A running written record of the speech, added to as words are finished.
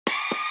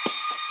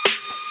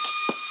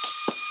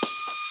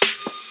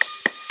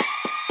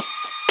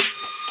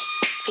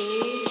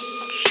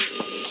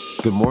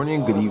Good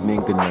morning, good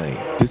evening, good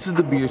night. This is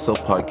the Be Yourself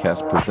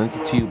podcast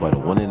presented to you by the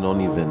one and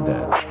only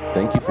Vendad.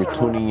 Thank you for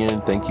tuning in,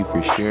 thank you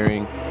for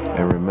sharing,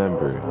 and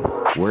remember,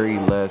 worry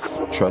less,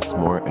 trust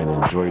more, and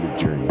enjoy the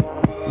journey.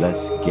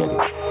 Let's get it.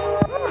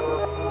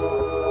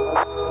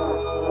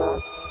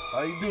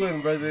 How you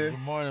doing, brother? Good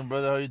morning,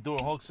 brother. How you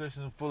doing? Hulk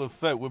session in full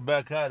effect. We're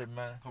back at it,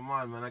 man. Come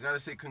on, man. I gotta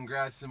say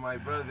congrats to my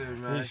brother,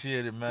 man.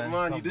 Appreciate it, man. Come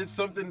on, you did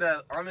something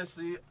that,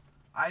 honestly,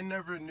 I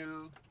never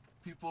knew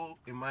people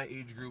in my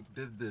age group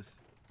did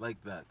this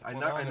like that. I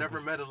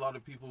never met a lot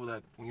of people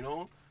that,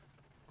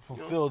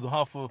 fulfilled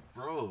half of,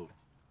 bro.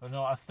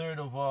 a third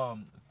of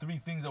three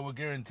things that we're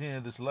guaranteeing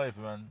in this life,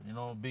 man.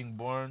 Being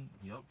born.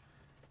 Yep.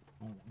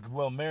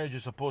 Well, marriage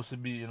is supposed to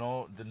be,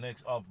 the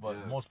next up, but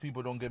Yeah. most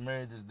people don't get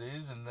married these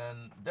days, and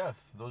then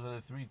death. Those are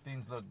the three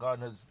things that God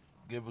has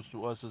given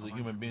to us as a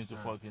human being to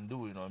 100%. fucking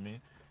do. You know what I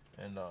mean?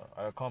 And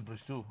I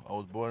accomplished too. I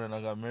was born and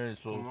I got married,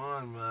 so. Come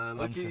on, man.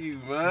 Look at sa- you,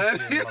 man.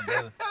 Appreciate it, my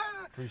brother.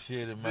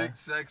 Appreciate it, man. Big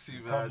sexy,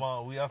 man. Come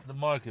on, we off the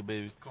market,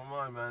 baby. Come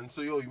on, man.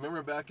 So, you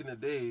remember back in the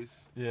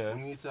days Yeah.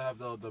 when we used to have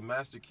the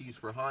master keys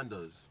for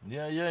Hondas?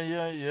 Yeah.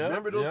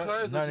 Remember those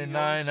cars? Like,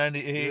 99,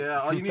 98,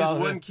 Yeah, all you need is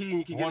 2000, one key and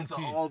you can get one into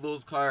key. all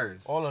those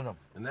cars. All of them.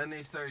 And then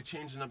they started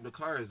changing up the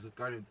cars.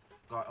 Got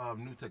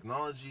new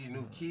technology,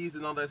 new keys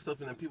and all that stuff.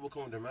 And then people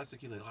come with their master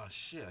key like, oh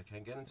shit, I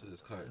can't get into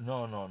this car.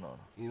 No.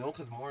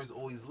 Because more is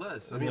always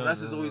less. I mean,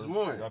 less is always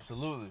more.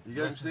 Absolutely. You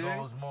get what I'm Less saying? is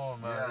always more,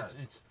 man.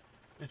 Yeah.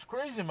 It's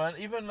crazy, man.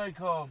 Even like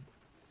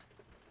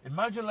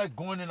imagine like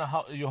going in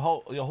your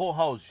whole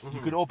house. Mm-hmm.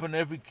 You could open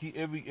every key,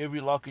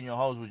 every lock in your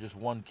house with just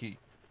one key.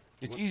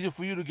 It's easier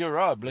for you to get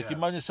robbed. Like Yeah.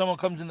 imagine someone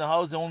comes in the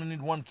house, they only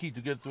need one key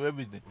to get through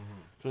everything.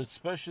 Mm-hmm. So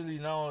especially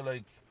now,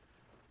 like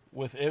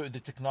with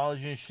the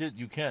technology and shit,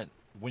 you can't.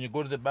 When you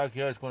go to the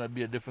backyard, it's gonna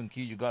be a different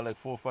key. You got like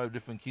 4 or 5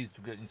 different keys to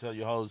get inside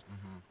your house. Mm-hmm.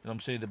 You know what I'm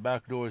saying? The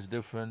back door is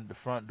different. The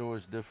front door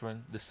is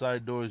different. The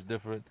side door is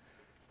different.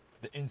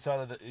 The inside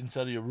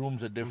of your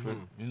rooms are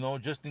different.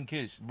 Just in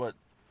case. But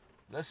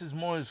less is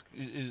more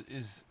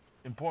is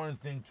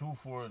important thing too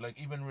for like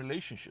even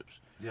relationships.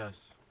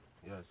 Yes.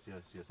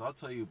 I'll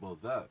tell you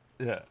about that.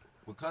 Yeah.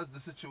 Because the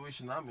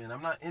situation I'm in,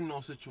 I'm not in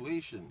no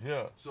situation.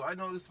 Yeah. So I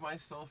notice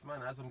myself,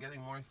 man, as I'm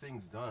getting more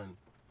things done,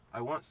 I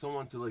want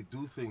someone to like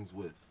do things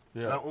with.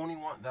 Yeah. And I only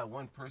want that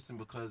one person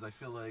because I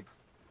feel like,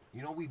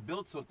 we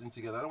built something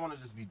together. I don't want to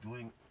just be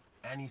doing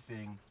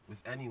anything with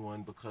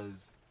anyone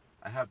because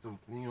I have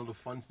the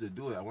funds to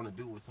do it. I want to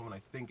do it with someone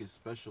I think is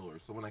special or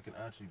someone I can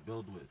actually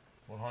build with.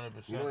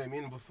 100%. You know what I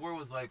mean? Before it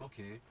was like,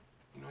 okay,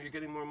 you're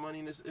getting more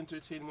money, let's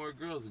entertain more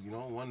girls.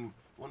 One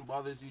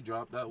bothers you,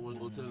 drop that one,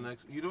 go to the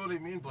next. You know what I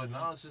mean? But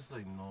now it's just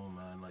like, no,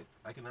 man. Like,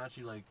 I can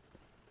actually, like,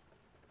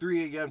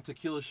 3 a.m.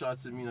 tequila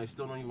shots at me and I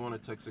still don't even want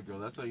to text a girl.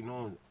 That's how you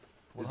know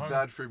it's 100.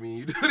 bad for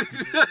me.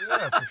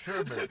 Yeah, for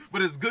sure, man.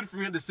 But it's good for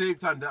me at the same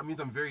time. That means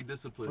I'm very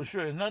disciplined. For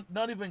sure. And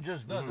not even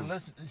just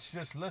that. It's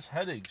just less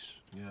headaches.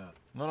 Yeah. You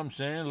know what I'm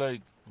saying?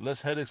 Like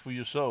less headaches for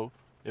yourself.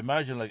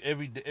 Imagine like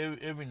every day,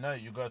 every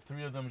night you got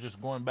 3 of them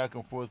just going back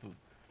and forth.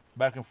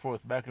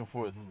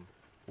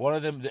 One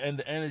of them, and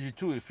the energy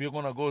too. If you're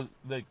gonna go,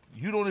 like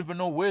you don't even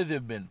know where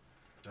they've been.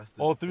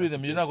 All 3 of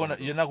them, you're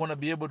not gonna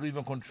be able to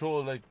even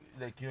control like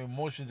your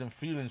emotions and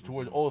feelings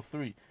towards all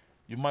 3.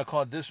 You might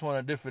call this one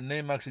a different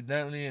name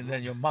accidentally, and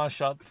then your mash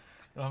up. You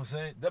know what I'm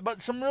saying?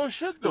 But some real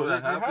shit though.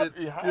 That happened.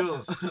 It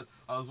happens.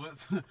 I was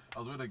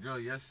with a girl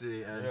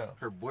yesterday, and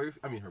her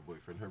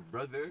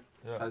brother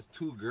has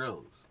 2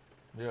 girls.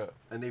 Yeah.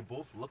 And they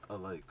both look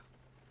alike.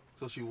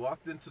 So she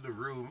walked into the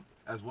room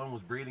as one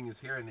was braiding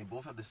his hair, and they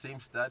both have the same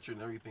stature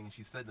and everything. And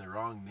she said the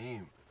wrong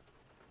name.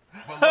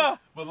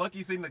 But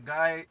lucky thing, the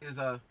guy is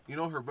her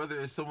brother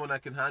is someone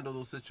that can handle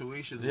those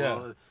situations. Yeah.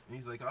 Well. And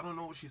he's like, I don't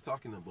know what she's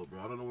talking about,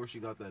 bro. I don't know where she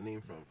got that name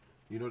from.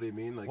 You know what I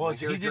mean? Like, well, my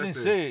he didn't hairdresser-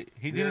 say it.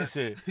 He didn't Yeah.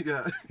 say it.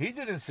 Yeah. He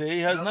didn't say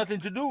it. It has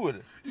nothing to do with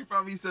it. He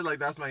probably said like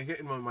that's my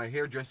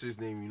hairdresser's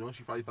name.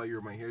 She probably thought you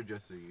were my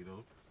hairdresser.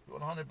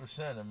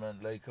 100%, man.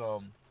 Like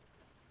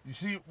you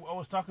see, I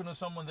was talking to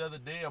someone the other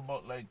day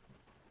about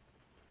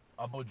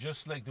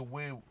just like the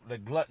way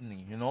like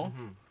gluttony.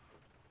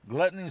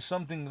 Gluttony is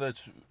something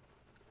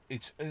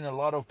it's in a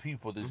lot of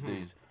people these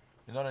days.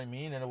 You know what I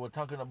mean? And we're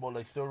talking about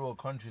like third world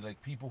country,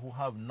 like people who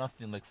have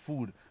nothing, like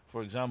food,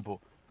 for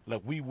example.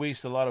 Like we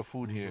waste a lot of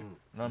food here. You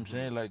know what I'm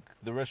saying? Like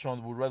the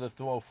restaurant would rather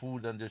throw out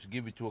food than just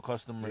give it to a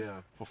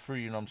customer for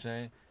free. You know what I'm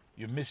saying?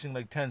 You're missing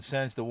like 10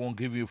 cents, they won't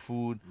give you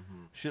food,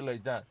 shit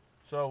like that.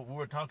 So we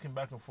were talking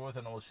back and forth,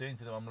 and I was saying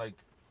to them, I'm like,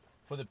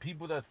 for the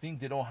people that think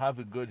they don't have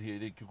it good here,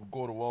 you could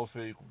go to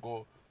welfare, you could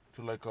go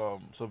to like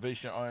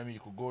Salvation Army, you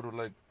could go to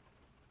like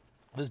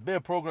there's bare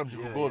programs you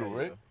could go to,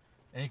 right?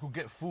 And you could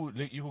get food,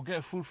 like you could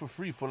get food for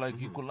free for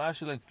like it could last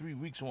you like 3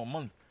 weeks or a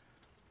month.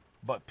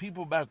 But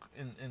people back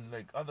in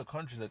like other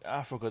countries like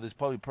Africa, there's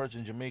probably parts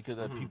in Jamaica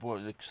that people are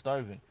like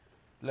starving.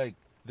 Like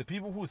the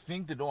people who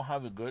think they don't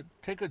have it good,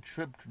 take a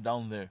trip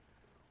down there,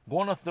 go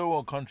on a third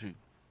world country,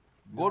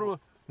 go to.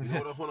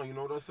 Hold on. You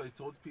know what else I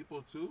told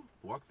people too?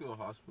 Walk through a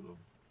hospital.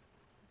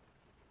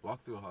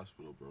 Walk through a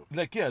hospital, bro.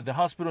 Like the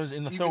hospital is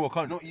in the third world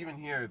country. No, even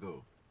here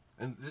though.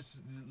 And this,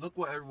 look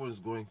what everyone is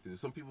going through.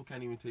 Some people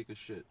can't even take a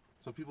shit.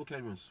 Some people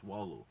can't even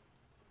swallow.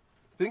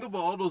 Think about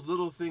all those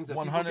little things that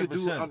people could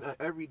do 100%. on an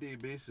everyday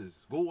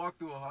basis. Go walk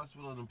through a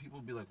hospital and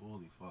people be like,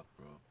 "Holy fuck,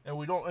 bro." And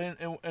we don't,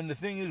 and the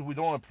thing is, we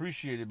don't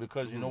appreciate it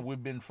because you know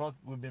Mhm.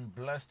 we've been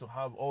blessed to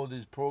have all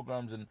these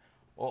programs and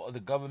all the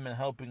government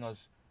helping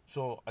us.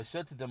 So I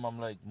said to them, I'm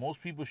like,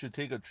 most people should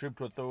take a trip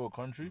to a third world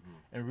country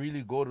and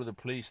really go to the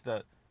place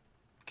that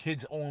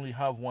kids only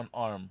have one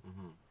arm.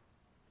 Mhm.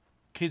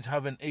 Kids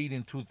haven't ate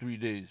in 2 3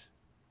 days.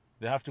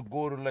 They have to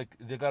go to like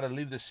they gotta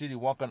leave the city,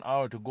 walk an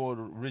hour to go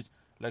to rich,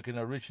 like in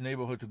a rich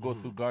neighborhood to go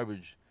through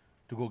garbage,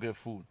 to go get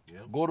food.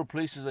 Yep. Go to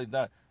places like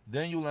that.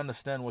 Then you'll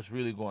understand what's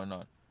really going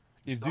on.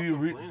 Stop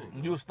complaining,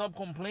 bro. You'll stop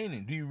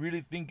complaining. Do you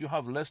really think you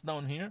have less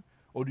down here,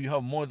 or do you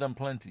have more than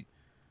plenty?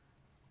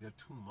 You have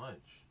too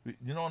much.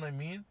 You know what I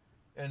mean?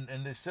 And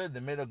they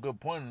made a good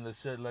point, and they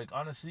said like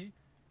honestly,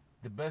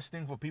 the best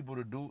thing for people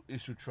to do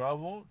is to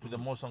travel to the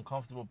most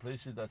uncomfortable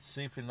places that's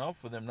safe enough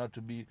for them not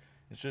to be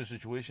in certain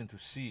situation to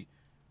see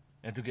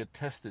and to get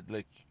tested.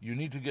 Like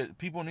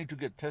people need to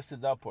get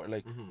tested that part.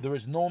 Like there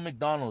is no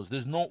McDonald's,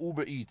 there's no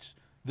Uber Eats,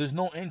 there's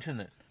no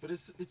internet. But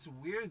it's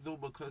weird though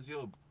because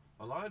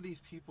a lot of these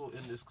people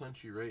in this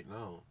country right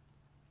now,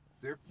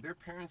 their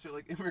parents are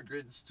like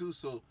immigrants too.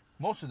 So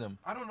Most of them.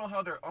 I don't know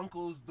how their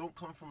uncles don't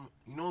come from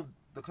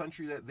the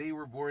country that they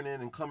were born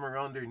in and come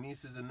around their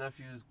nieces and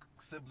nephews,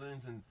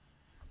 siblings, and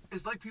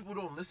it's like people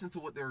don't listen to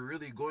what they're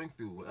really going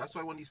through. That's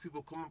why when these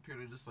people come up here,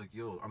 they're just like,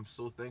 "Yo, I'm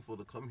so thankful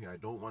to come here. I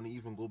don't want to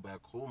even go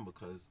back home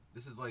because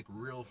this is like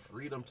real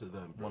freedom to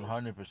them, bro.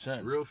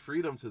 100%. Real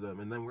freedom to them."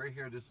 And then we're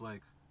here just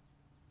like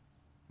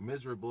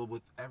miserable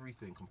with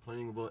everything,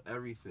 complaining about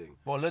everything,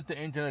 Well, let the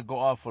internet go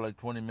off for like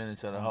 20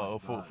 minutes at a Oh my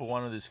house for gosh.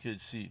 one of these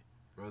kids see.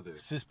 brother.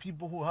 It's just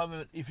people who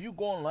haven't. If you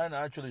go online and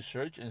actually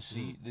search and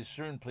see, there's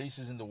certain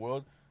places in the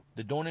world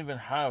that don't even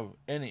have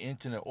any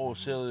internet or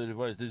cellular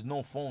device. There's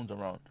no phones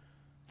around.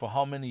 For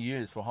how many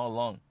years? For how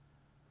long?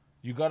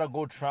 You gotta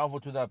go travel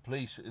to that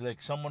place.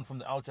 Like someone from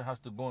the outside has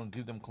to go and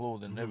give them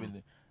clothes and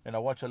everything. And I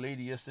watched a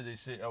lady yesterday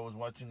say, I was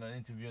watching an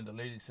interview and the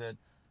lady said,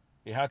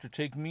 it had to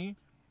take me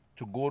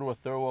to go to a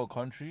third world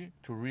country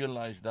to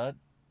realize that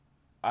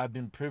I've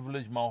been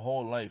privileged my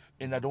whole life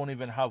and I don't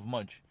even have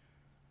much.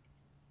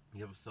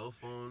 You have a cell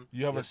phone.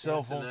 You have a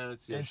cell phone,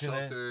 internet, you have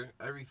internet. shelter,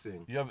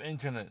 everything. You have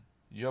internet.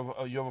 You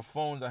have a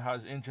phone that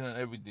has internet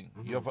everything.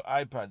 You have an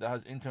iPad that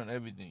has internet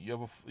everything.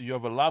 You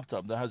have a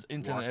laptop that has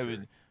internet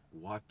everything.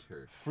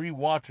 Water. Free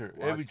water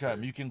every Water.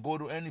 time. You can go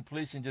to any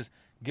place and just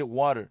get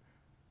water.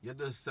 You have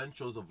the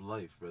essentials of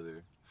life,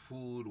 brother.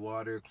 Food,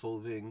 water,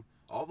 clothing,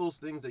 all those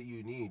things that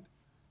you need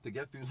to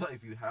get through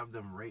life. You have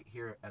them right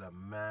here at a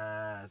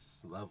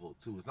mass level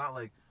too. It's not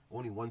like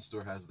only one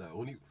store has that.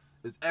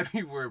 It's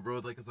everywhere, bro.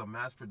 Like it's a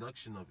mass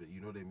production of it.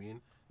 You know what I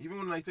mean? Even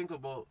when I think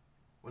about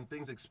when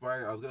things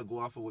expire, I was gonna go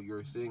off of what you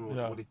were saying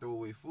when they throw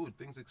away food.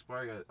 Things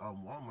expire at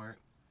Walmart,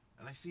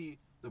 and I see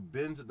the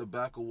bins at the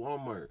back of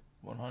Walmart.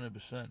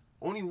 100%.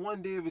 Only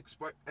 1 day of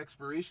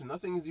expiration.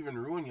 Nothing is even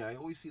ruined yet. I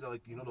always see that,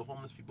 like, the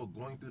homeless people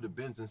going through the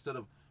bins instead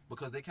of,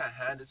 because they can't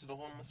hand it to the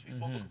homeless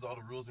people because of all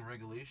the rules and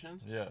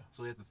regulations. Yeah.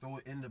 So they have to throw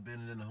it in the bin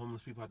and then the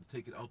homeless people have to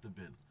take it out the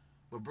bin.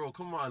 But bro,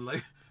 come on,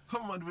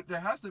 come on. There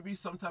has to be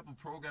some type of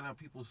program that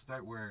people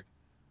start where,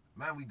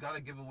 man, we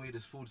gotta give away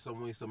this food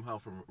some way, somehow,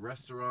 from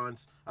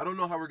restaurants. I don't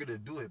know how we're gonna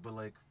do it, but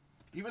like,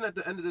 even at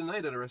the end of the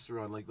night at a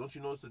restaurant, like, don't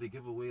you notice that they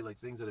give away like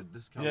things at a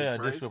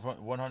discounted price?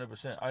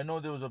 100%. I know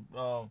there was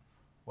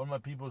one of my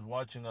people was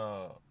watching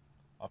a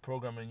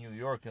program in New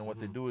York, and what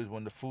they do is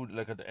when the food,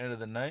 like at the end of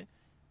the night,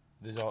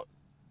 there's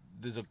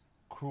a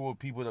crew of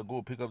people that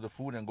go pick up the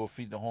food and go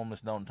feed the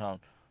homeless downtown.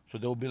 So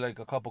there'll be like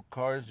a couple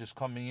cars just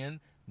coming in,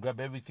 grab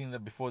everything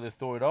that before they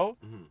throw it out.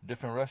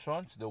 Different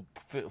restaurants, they'll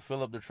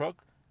fill up the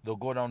truck. They'll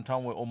go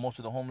downtown where most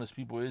of the homeless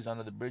people is,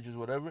 under the bridges,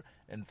 whatever,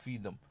 and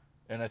feed them.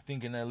 And I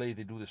think in LA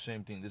they do the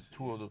same thing. There's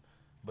two of them,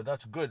 but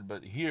that's good.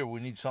 But here we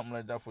need something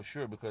like that for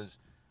sure, because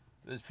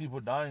there's people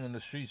dying on the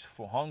streets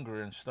for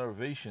hunger and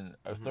starvation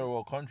of third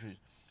world countries.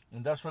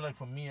 And that's why, like,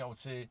 for me, I would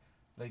say,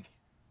 like,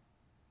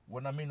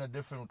 when I'm in a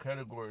different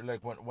category, like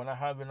when I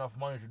have enough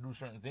money to do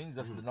certain things,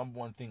 that's the number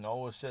one thing I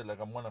always said.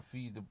 Like, I want to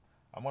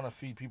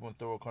feed people in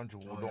third world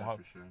countries who don't have,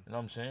 for sure. you know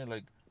what I'm saying?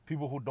 Like,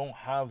 people who don't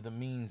have the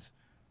means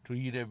to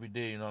eat every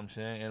day, you know what I'm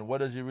saying? And what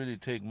does it really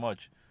take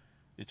much?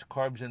 It's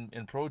carbs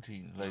and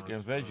protein, like,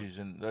 and veggies,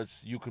 and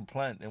that's, you can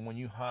plant. And when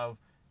you have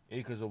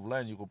acres of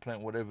land, you can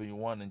plant whatever you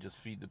want and just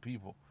feed the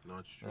people. No,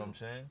 it's true. You know what I'm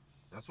saying?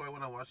 That's why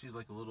when I watch these,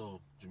 like,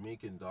 little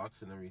Jamaican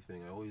docs and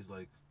everything, I always,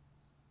 like,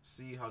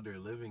 see how they're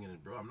living in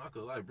it, bro. I'm not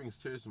gonna lie, it brings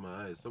tears to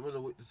my eyes. Some of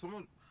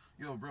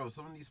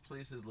these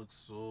places look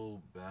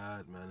so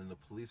bad, man, and the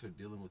police are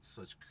dealing with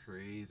such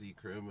crazy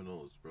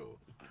criminals, bro.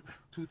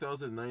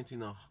 2019,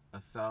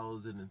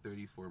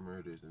 1,034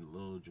 murders in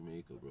little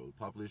Jamaica, bro. The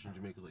population of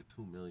Jamaica is like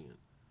 2 million.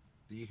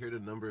 Do you hear the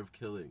number of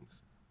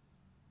killings?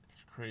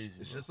 It's crazy.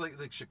 It's bro. just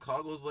like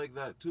Chicago's like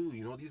that too.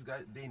 You know, these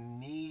guys, they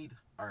need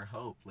our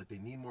help. Like, they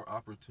need more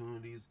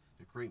opportunities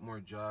to create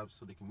more jobs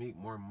so they can make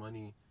more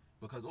money.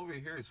 Because over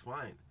here is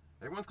fine.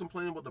 Everyone's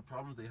complaining about the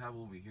problems they have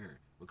over here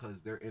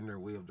because they're in their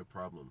way of the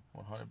problem.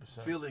 100%.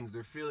 Their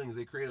feelings.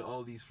 They created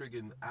all these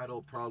freaking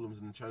adult problems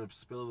and trying to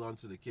spill it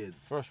onto the kids.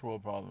 First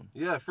world problem.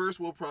 Yeah, first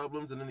world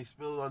problems, and then they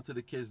spill it onto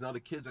the kids. Now the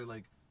kids are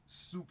like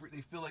super.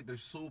 They feel like they're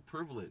so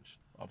privileged.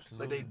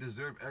 Absolutely. Like they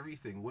deserve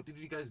everything. What did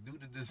you guys do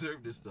to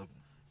deserve this stuff?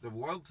 The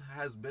world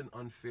has been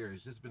unfair.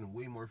 It's just been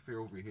way more fair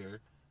over here,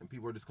 and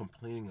people are just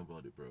complaining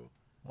about it, bro.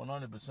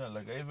 100%.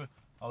 Like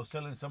I was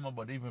telling someone,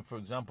 but even for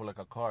example, like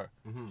a car.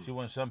 Mm-hmm. See,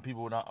 when some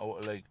people not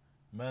like,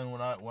 man,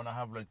 when I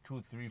have like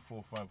 2, 3,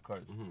 4, 5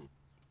 cars, Mm-hmm.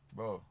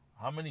 bro,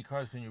 how many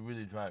cars can you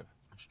really drive?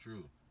 It's true.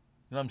 You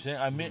know what I'm saying?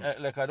 I mean,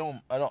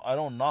 I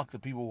don't knock the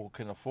people who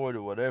can afford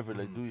it, whatever.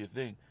 Like, do your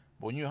thing.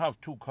 But when you have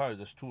 2 cars,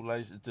 that's 2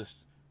 licenses,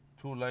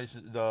 2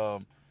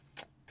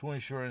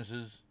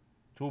 insurances,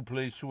 2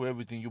 plates, 2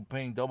 everything. You're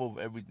paying double of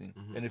everything.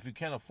 And if you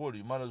can't afford it,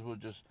 you might as well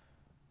just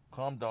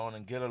calm down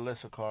and get a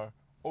lesser car.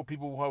 Or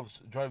people who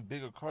drive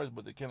bigger cars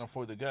but they can't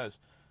afford the gas,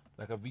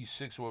 like a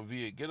V6 or a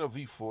V8. Get a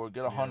V4,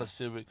 get a Honda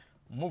Civic,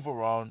 move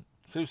around,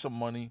 save some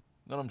money.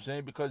 You know what I'm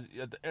saying? Because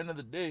at the end of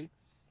the day,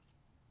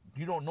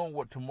 you don't know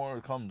what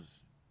tomorrow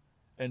comes.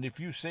 And if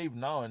you save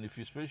now, and if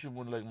you, especially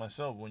when like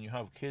myself, when you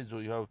have kids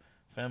or you have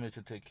family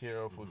to take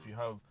care of, or if you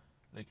have,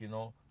 like, you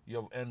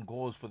have end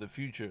goals for the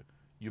future,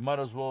 you might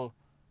as well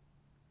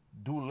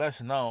do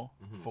less now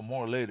for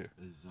more later.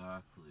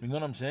 Exactly. You know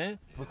what I'm saying?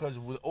 Because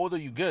the older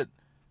you get,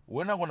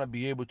 we're not gonna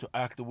be able to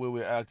act the way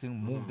we're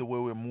acting, move the way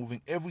we're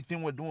moving.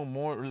 Everything we're doing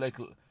more like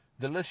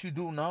the less you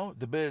do now,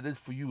 the better it is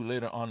for you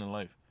later on in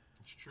life.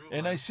 It's true.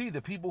 And man. I see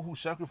the people who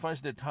sacrifice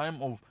their time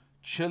of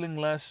chilling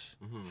less,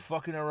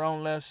 fucking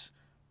around less,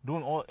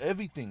 doing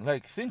everything.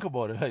 Like, think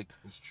about it. Like,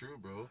 It's true,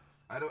 bro.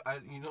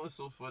 You know what's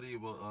so funny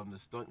about the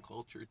stunt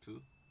culture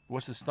too?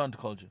 what's the stunt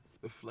culture?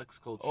 The flex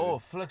culture.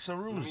 Oh, Let me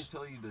Flexaroos.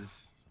 tell you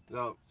this.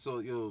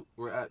 So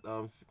we're at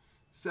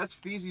that's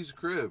Feezy's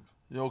crib.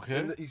 You okay?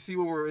 And you see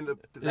when we're in that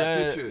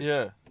Yeah, picture.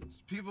 yeah.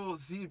 People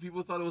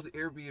thought it was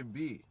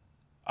Airbnb.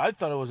 I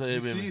thought it was an You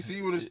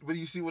Airbnb. but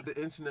you see what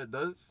the internet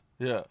does.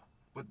 Yeah,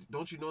 But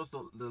don't you notice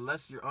the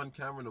less you're on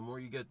camera, the more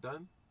you get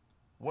done.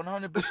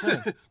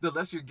 100%. The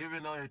less you're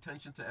giving all your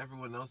attention to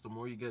everyone else, the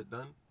more you get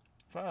done.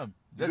 Fam.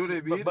 You know what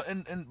I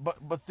mean?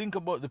 But think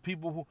about the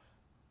people who.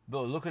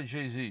 Bro, look at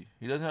Jay-Z.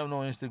 He doesn't have no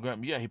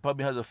Instagram. Yeah, he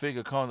probably has a fake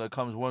account that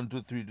comes 1,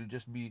 2, 3 to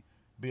just be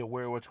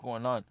aware of what's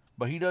going on.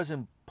 But he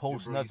doesn't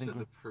post Bro, nothing. You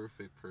said the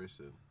perfect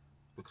person.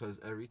 Because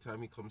every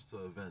time he comes to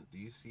an event, do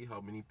you see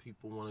how many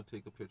people want to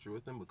take a picture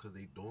with him? Because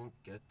they don't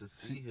get to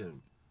see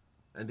him.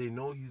 And they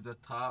know he's the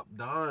top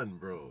don,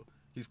 bro.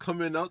 He's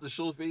coming out to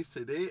show face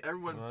today.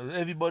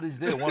 Everybody's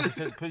there, wants to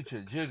take a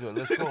picture. Jigga,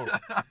 let's go. You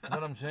know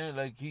what I'm saying?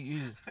 Like,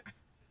 he's...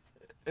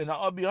 And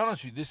I'll be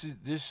honest with you,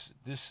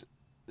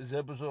 this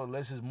episode,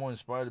 less is more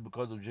inspired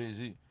because of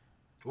Jay-Z.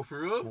 Oh,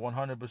 for real?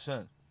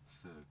 100%.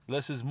 Sick.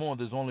 Less is more.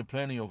 There's only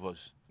plenty of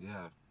us.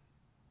 Yeah.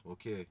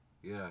 Okay.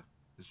 Yeah.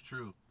 It's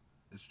true.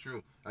 It's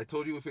true. I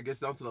told you if it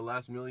gets down to the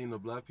last million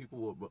of black people,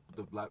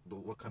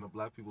 what kind of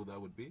black people that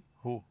would be?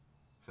 Who?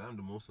 Fam,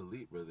 the most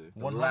elite, brother.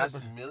 The 100%.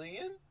 last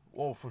million?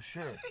 Oh, for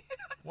sure.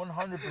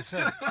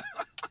 100%.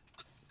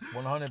 100%.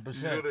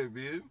 You know what I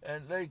mean?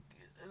 And like,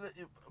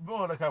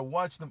 bro, like I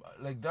watch them.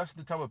 Like, that's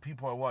the type of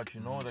people I watch.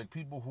 You know, like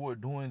people who are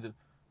doing the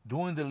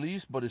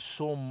least, but it's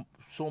so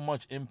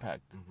much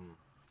impact.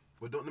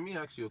 But let me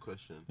ask you a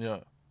question. Yeah.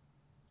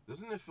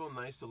 Doesn't it feel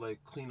nice to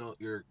like clean out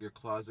your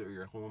closet or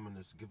your home and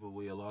just give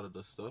away a lot of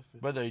the stuff?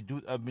 Brother,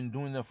 I've been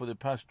doing that for the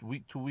past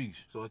week, 2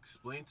 weeks. So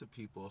explain to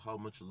people how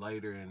much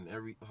lighter and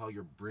how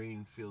your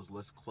brain feels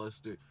less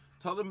clustered.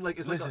 Tell them like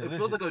it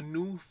feels like a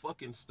new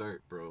fucking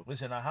start, bro.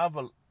 Listen, I have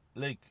I'll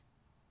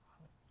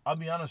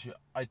be honest with you.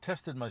 I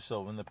tested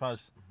myself in the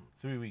past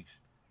 3 weeks.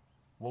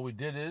 What we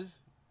did is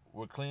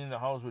we're cleaning the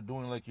house. We're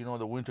doing like,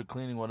 the winter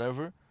cleaning,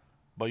 whatever.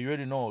 But you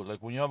already know,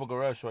 like when you have a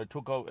garage, so I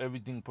took out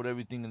everything, put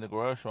everything in the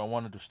garage, so I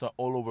wanted to start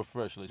all over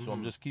fresh. Like, so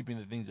I'm just keeping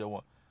the things I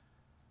want.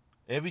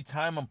 Every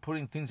time I'm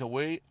putting things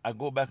away, I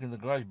go back in the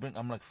garage,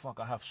 I'm like, fuck,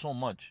 I have so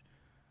much.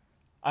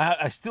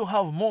 I still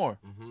have more.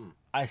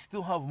 I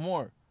still have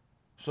more.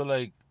 So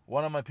like,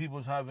 one of my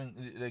people's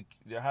they're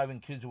having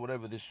kids or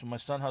whatever. My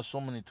son has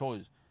so many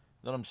toys.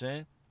 You know what I'm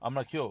saying? I'm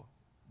like, yo,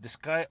 this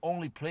guy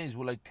only plays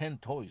with like 10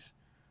 toys.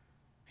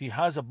 He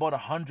has about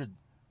 100.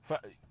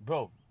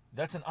 Bro,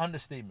 that's an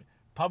understatement.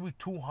 Probably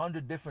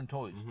 200 different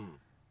toys.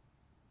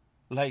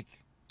 Like,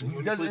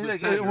 he doesn't,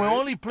 like, 10, when right?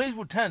 only plays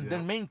with 10, the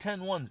main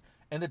 10 ones.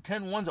 And the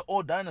 10 ones are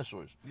all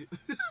dinosaurs.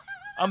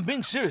 I'm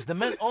being serious.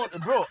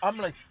 I'm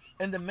like,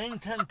 and the main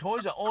 10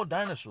 toys are all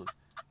dinosaurs.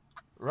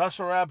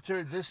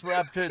 Raptor, this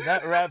raptor,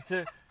 that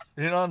raptor.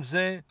 You know what I'm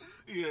saying?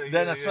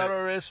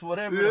 Dinosaurus,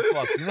 whatever the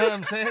fuck. You know what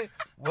I'm saying?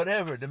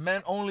 Whatever. The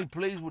man only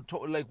plays with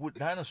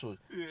dinosaurs.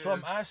 So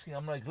I'm asking,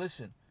 I'm like,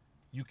 listen,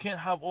 you can't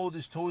have all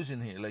these toys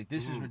in here. Like,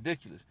 this is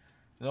ridiculous.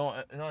 You know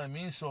what I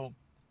mean? So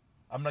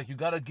I'm like, you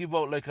gotta give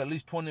out like at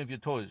least 20 of your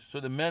toys.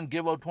 So the man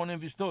gave out 20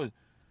 of his toys.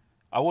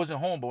 I wasn't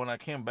home, but when I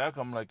came back,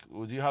 I'm like,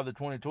 well, do you have the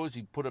 20 toys?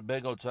 He put a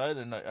bag outside,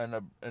 and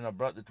I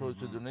brought the toys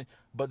to donate.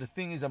 But the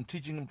thing is, I'm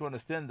teaching him to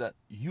understand that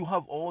you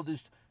have all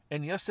this.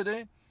 And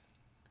yesterday,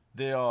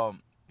 they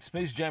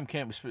Space Jam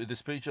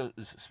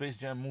the Space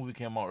Jam movie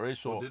came out, right?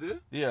 So Oh, did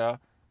it? yeah.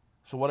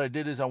 So what I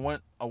did is I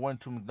went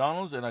to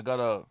McDonald's and I got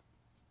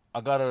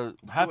a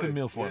Happy Toy.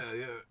 Meal for him.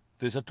 Yeah.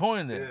 There's a toy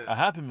in there, Yeah. a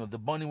Happy Meal, the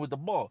bunny with the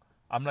ball.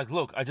 I'm like,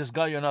 look, I just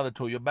got you another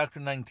toy. You're back to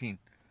 19.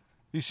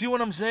 You see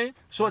what I'm saying?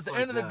 So Just at the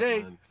like end of the that,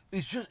 day, man.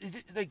 it's just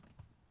like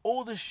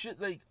all this shit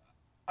like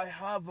I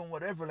have and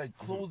whatever, like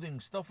clothing,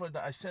 stuff like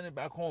that. I send it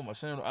back home. I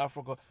send it to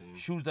Africa. Same.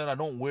 Shoes that I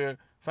don't wear.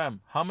 Fam,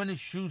 how many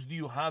shoes do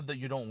you have that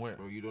you don't wear?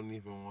 Bro, you don't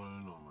even want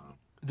to know, man.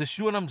 The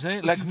shoe what I'm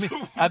saying? Like me,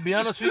 I'll be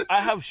honest with you,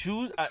 I have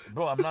shoes.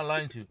 Bro, I'm not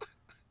lying to you.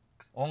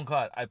 On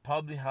God, I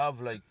probably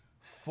have like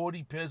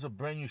 40 pairs of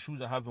brand new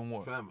shoes I haven't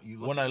worn. Fam,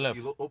 when I left.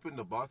 You open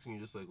the box and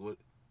you're just like, what?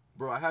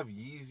 Bro, I have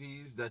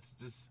Yeezys. That's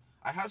just...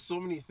 I have so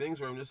many things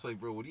where I'm just like,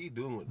 bro, what are you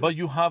doing with this? But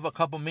you have a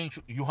couple main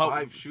shoes. You have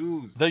 5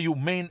 shoes. that you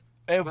main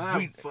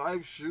every... Fam,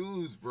 5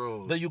 shoes,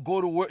 bro. That you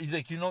go to work,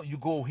 like, you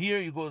go here,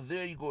 you go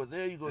there, you go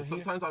there, you go And here.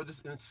 sometimes I'll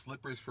just in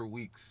slippers for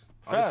weeks.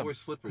 I Fam, just wear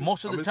slippers.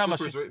 most of the I'm time in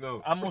slippers right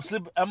now.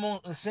 I'm on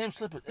the same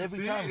slippers every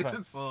See? time,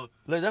 fam. So,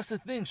 Like, that's the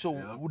thing. So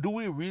Yeah. do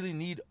we really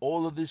need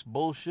all of this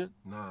bullshit?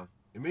 nah.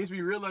 It makes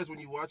me realize when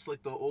you watch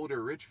like the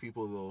older rich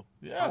people though,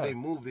 Yeah. how they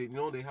move. They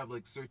they have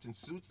like certain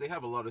suits. They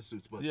have a lot of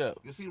suits, but Yeah.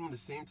 you'll see them in the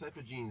same type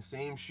of jeans,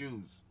 same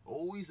shoes,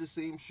 always the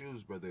same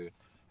shoes, brother. You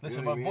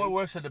Listen, know my what I boy mean?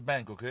 works at the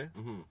bank, okay?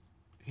 Mhm.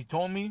 He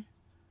told me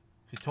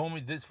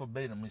this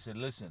verbatim. He said,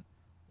 listen,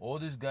 all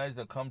these guys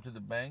that come to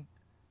the bank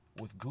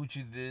with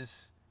Gucci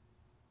this,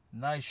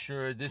 nice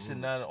shirt, this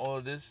and that, all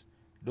of this,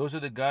 those are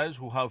the guys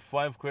who have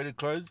 5 credit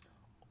cards,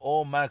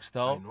 all maxed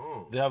out.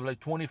 know. They have like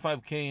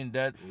 25K in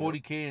debt,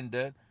 40K in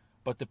debt.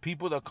 But the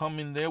people that come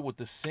in there with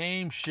the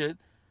same shit,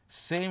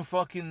 same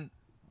fucking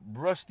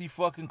rusty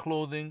fucking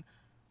clothing,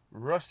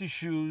 rusty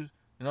shoes,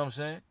 you know what I'm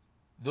saying?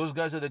 Those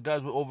guys are the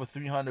guys with over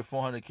 300,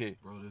 400K.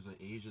 Bro, there's an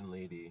Asian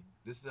lady.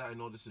 This is how I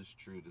know this is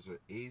true. There's an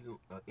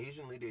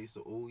Asian lady I used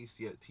to always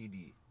see at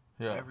TD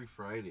Yeah. every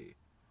Friday,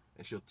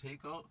 and she'll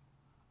take out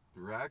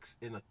racks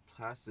in a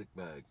plastic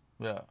bag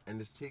Yeah. and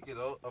just take it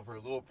out of her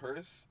little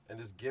purse and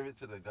just give it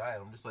to the guy.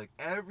 And I'm just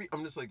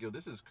like, yo,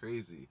 this is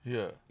crazy.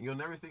 Yeah. You'll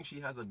never think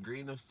she has a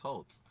grain of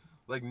salt,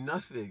 like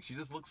nothing. She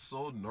just looks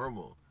so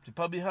normal, She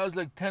probably has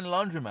like 10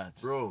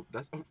 laundromats. bro.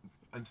 That's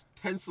and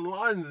 10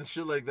 salons and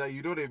shit like that.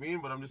 You know what I mean?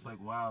 But I'm just like,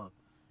 wow.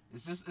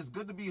 It's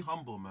good to be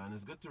humble, man.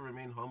 It's good to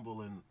remain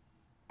humble and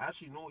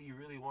actually know what you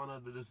really want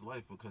out of this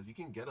life, because you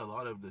can get a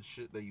lot of the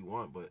shit that you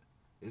want, but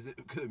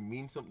could it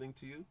mean something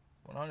to you?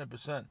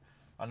 100%.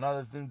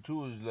 Another thing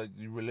too is like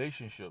the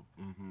relationship.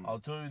 Mm-hmm. I'll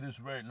tell you this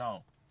right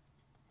now.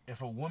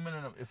 If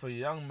a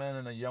young man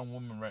and a young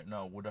woman right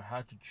now would have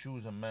had to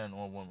choose a man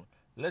or a woman,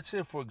 let's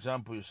say for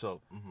example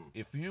yourself,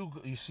 if you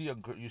see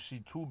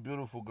 2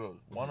 beautiful girls,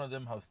 one of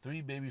them have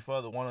 3 baby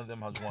fathers, one of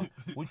them has 1.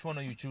 Which one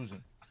are you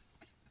choosing?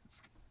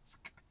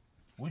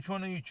 Which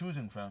one are you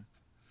choosing, fam?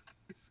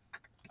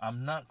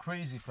 I'm not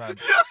crazy, fam.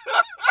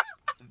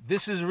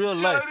 This is real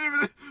life.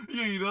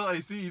 I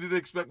see you didn't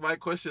expect my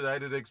question. I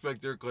didn't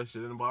expect your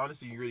question. And but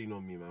honestly, you already know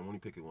me, man. I'm only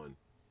picking one.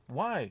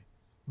 Why?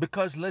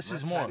 Because less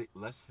is more.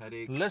 Less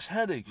headache. Less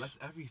headaches. Less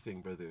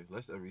everything, brother.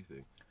 Less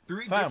everything.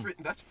 3 Fam.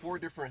 different. That's 4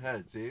 different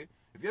heads, eh?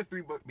 If you have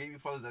 3 baby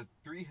fathers, that's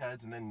 3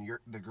 heads, and then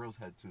the girl's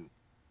head too,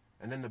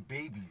 and then the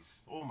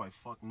babies. Oh my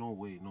fuck! No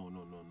way! No.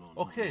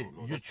 Okay,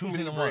 no. you're That's too choosing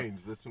many the one.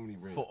 brains. That's too many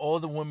brains. For all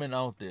the women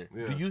out there,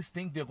 Yeah. do you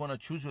think they're gonna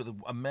choose with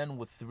a man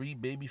with 3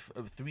 baby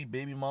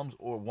moms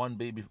or one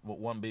baby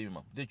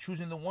mom? They're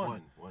choosing the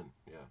one. One.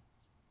 Yeah.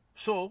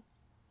 So,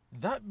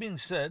 that being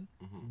said,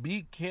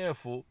 be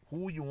careful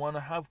who you want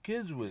to have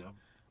kids with, Yeah.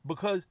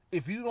 because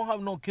if you don't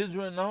have no kids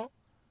right now,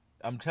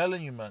 I'm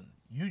telling you, man,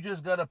 you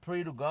just gotta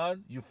pray to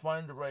God. You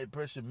find the right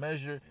person,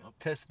 measure,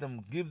 test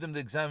them, give them the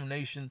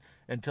examination,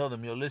 and tell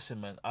them, yo,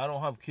 listen, man, I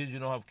don't have kids. You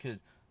don't have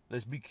kids.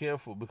 Let's be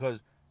careful,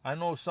 because I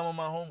know some of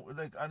my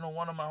I know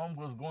one of my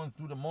homegirls going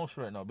through the most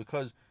right now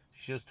because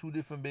she has 2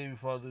 different baby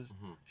fathers.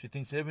 She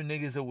thinks every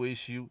nigga's a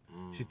waste shoot.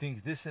 She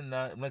thinks this and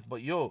that. I'm like,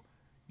 but yo,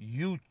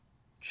 you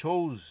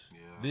chose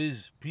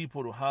these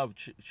people to have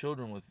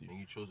children with you. And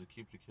you chose to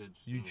keep the kids.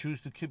 You too.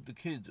 choose to keep the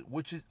kids,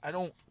 which is I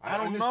don't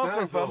understand, knock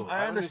her, fam. though.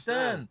 I I understand.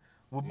 understand.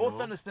 We You both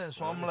know? understand.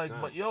 So I I'm like,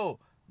 understand. but yo,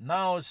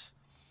 now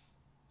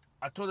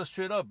I told her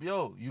straight up,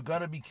 yo, you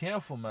gotta be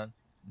careful, man.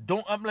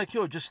 I'm like,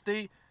 yo, just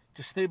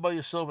stay by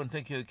yourself and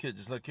take care of the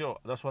kids. It's like, yo,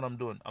 that's what I'm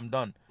doing. I'm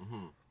done.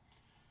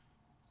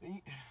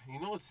 You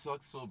know what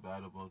sucks so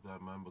bad about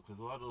that, man? Because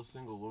a lot of those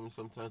single women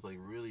sometimes like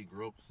really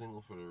grow up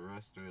single for the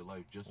rest of their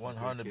life, just with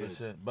their 100%.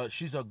 kids. But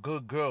she's a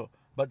good girl.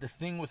 But the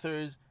thing with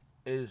her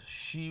is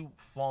she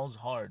falls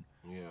hard.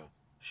 Yeah.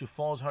 She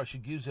falls hard. She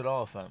gives it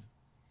all, fam.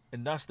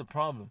 And that's the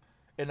problem.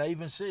 And I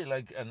even say,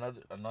 like,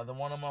 another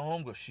one of my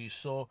homegirls,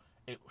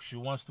 she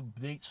wants to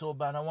date so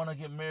bad. I want to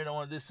get married. I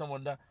want this, I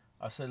want that.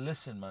 I said,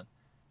 listen, man,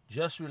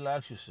 just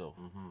relax yourself.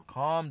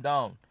 Calm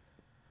down.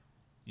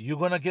 You're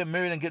going to get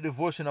married and get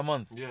divorced in a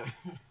month. Yeah.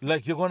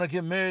 Like, you're going to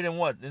get married and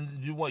what? And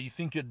you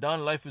think you're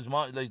done? Life is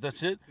mine? Like,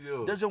 that's it?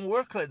 Yo, It doesn't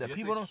work like that. you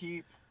People have to don't...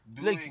 keep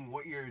like- doing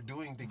what you're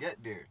doing to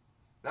get there.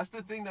 That's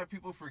the thing that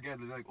people forget.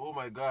 They're like, oh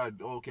my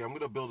God, okay, I'm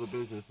gonna build a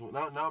business.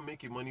 Now I'm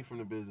making money from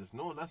the business.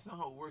 No, that's not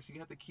how it works. You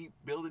have to keep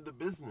building the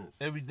business.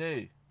 Every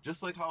day.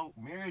 Just like how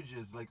marriage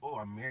is, like, oh,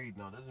 I'm married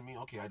now. Doesn't mean,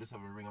 okay, I just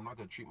have a ring. I'm not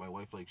gonna treat my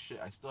wife like shit.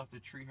 I still have to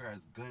treat her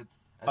as good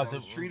as I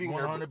was treating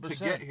her to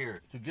get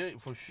here. To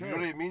get, for sure. You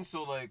know what I mean?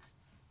 So like,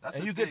 that's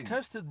and the you thing. get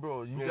tested,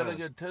 bro. You gotta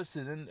get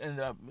tested, and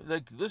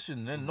like,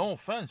 listen. And no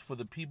offense for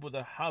the people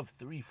that have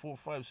 3, 4,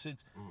 5,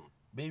 6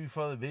 baby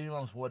father, baby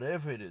moms,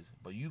 whatever it is,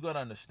 but you gotta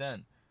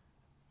understand,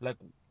 like,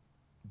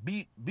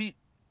 be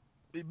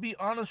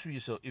honest with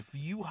yourself. If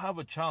you have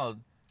a child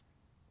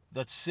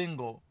that's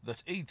single,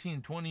 that's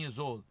 18, 20 years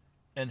old,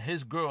 and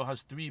his girl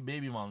has 3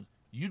 baby moms,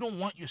 you don't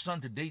want your son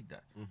to date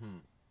that.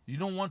 You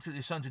don't want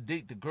your son to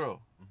date the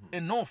girl.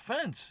 And no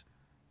offense,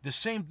 the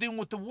same thing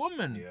with the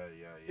woman. Yeah.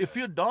 If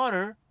your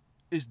daughter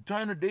is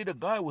trying to date a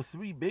guy with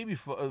 3 baby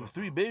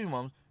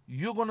moms,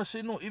 you're gonna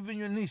say no. Even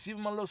your niece,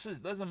 even my little sis,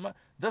 doesn't matter.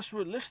 That's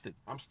realistic.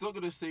 I'm still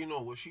gonna say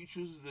no. What she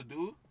chooses to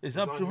do is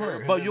up to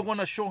her. But you're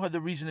gonna show her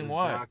the reasoning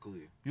why.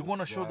 Exactly. You're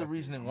gonna show the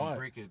reasoning why.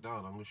 Break it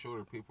down. I'm gonna show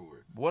her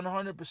paperwork.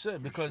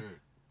 100%.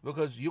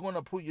 Because you're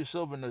gonna put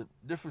yourself in a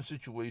different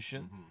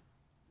situation,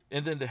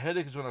 and then the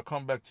headache is gonna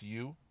come back to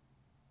you,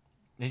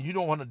 and you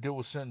don't want to deal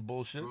with certain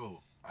bullshit.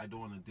 Bro, I don't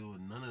want to deal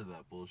with none of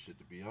that bullshit,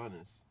 to be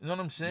honest. You know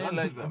what I'm saying?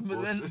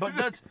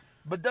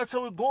 But that's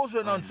how it goes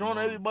right now.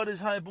 Toronto,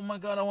 everybody's hype. Oh my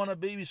God, I want a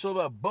baby so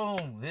bad.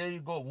 Boom, there you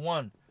go,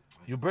 1.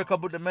 You break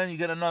up with the man, you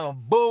get another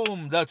one.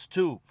 Boom, that's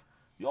 2.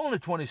 You're only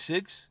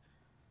 26.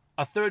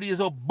 At 30 years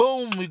old,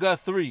 boom, we got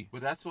 3. But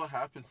that's what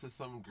happens to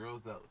some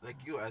girls that, like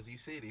you, as you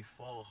say, they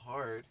fall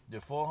hard. They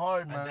fall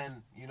hard, man.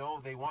 And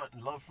then, they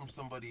want love from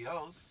somebody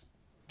else.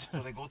 So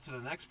they go to the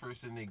next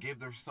person, they give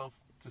themselves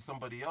to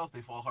somebody else,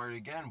 they fall hard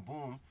again,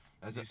 boom.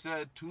 As you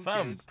said, 2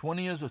 kids.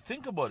 20 years old.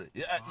 Think about it.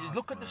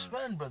 Look at the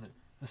span, brother.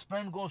 The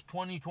span goes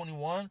 20,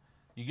 21.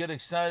 You get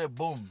excited,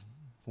 boom.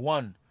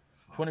 1.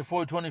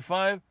 24,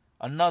 25,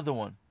 another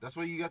one. That's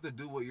why you got to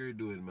do what you're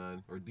doing,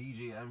 man. Or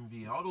DJ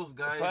MV. All those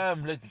guys.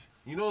 Like,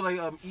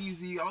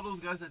 Easy. All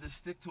those guys that just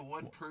stick to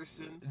one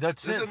person.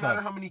 Doesn't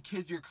matter how many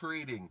kids you're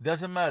creating.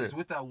 Doesn't matter. It's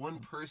with that one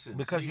person.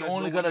 Because you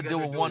only got to deal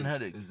with one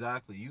headache.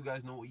 Exactly. You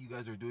guys know what you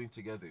guys are doing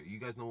together. You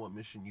guys know what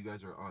mission you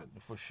guys are on.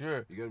 For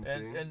sure. You get what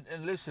I'm saying?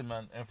 And listen,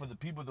 man. And for the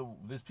people,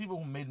 there's people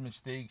who made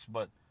mistakes,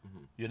 but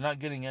you're not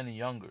getting any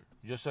younger.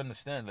 Just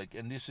understand. Like,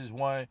 and this is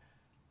why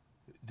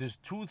there's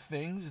 2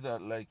 things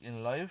that, like,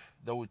 in life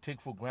that we take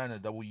for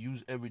granted, that we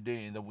use every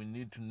day, and that we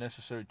need to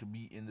necessary to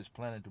be in this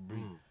planet to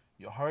breathe.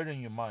 Your heart and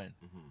your mind.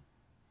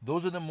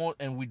 Those are the more,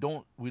 and we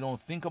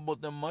don't think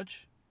about them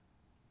much.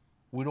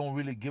 We don't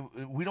really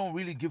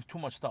give too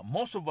much thought.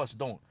 Most of us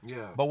don't.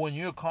 Yeah. But when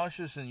you're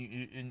cautious and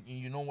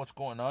you know what's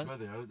going on.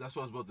 Brother, that's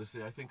what I was about to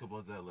say. I think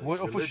about that, like,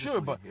 well, for sure.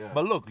 But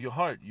look, your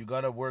heart. You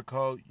gotta work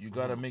out. You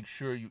gotta make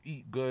sure you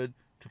eat good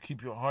to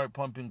keep your heart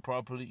pumping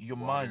properly. Your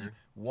mind,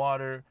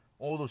 water,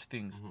 all those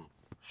things.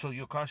 So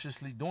you're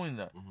consciously doing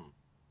that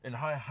in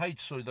high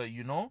heights, so that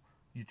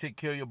you take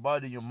care of your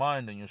body, your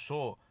mind, and your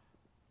soul.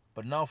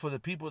 But now for the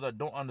people that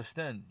don't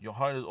understand, your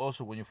heart is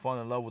also when you fall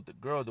in love with the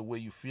girl, the way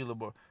you feel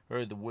about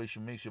her, the way she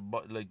makes your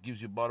gives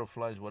you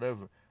butterflies,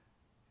 whatever.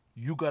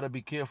 You gotta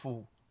be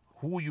careful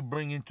who you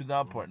bring into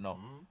that part now.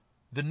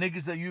 The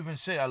niggas that you even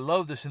say, I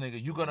love this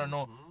nigga, you gotta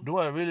know, do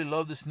I really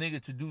love this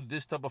nigga to do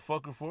this type of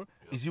fucker for?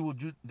 Is he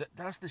would you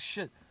that's the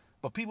shit.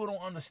 But people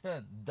don't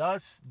understand.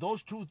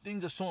 Those 2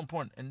 things are so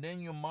important. And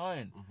then your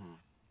mind.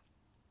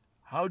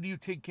 How do you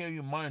take care of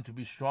your mind to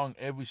be strong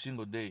every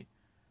single day?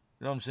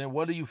 You know what I'm saying?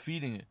 What are you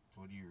feeding it?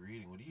 What are you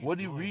reading? What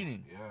are you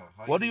reading?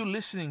 Yeah. What are you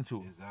listening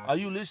to? Exactly. Are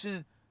you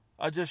listening?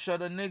 I just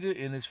shot a nigga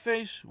in his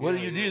face. What are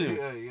you dealing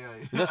with? Yeah.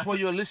 That's why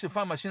you're listening,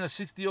 fam. I seen a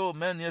 60-year-old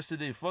man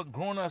yesterday. Fuck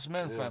grown-ass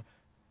man, fam.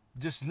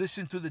 Just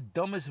listen to the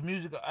dumbest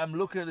music. I'm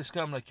looking at this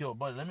guy. I'm like, yo,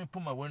 buddy, let me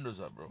put my windows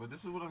up, bro. But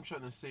this is what I'm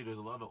trying to say. There's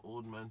a lot of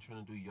old men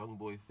trying to do young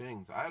boy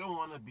things. I don't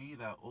want to be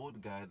that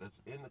old guy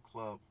that's in the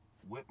club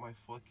with my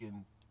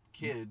fucking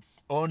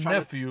kids. Or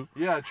nephew.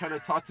 Trying to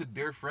talk to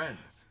their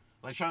friends.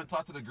 Like, trying to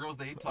talk to the girls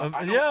they talk.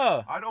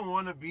 I don't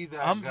want to be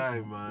that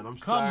guy, man. I'm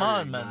sorry, come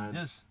on, man.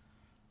 Just,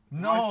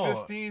 no. My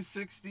 50s,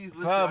 60s,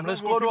 listen. Fam,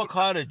 let's go to a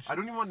cottage. I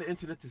don't even want the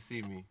internet to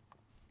see me.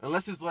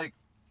 Unless it's like,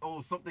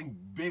 something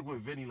big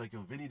with Vinny. Like,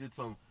 if Vinny did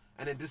something,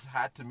 and it just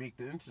had to make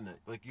the internet.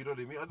 Like, you know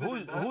what I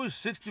mean? Who's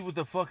 60 with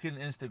the fucking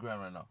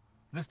Instagram right now?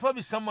 There's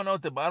probably someone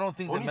out there, but I don't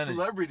think only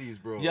celebrities,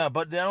 bro. Yeah,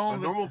 but they don't. A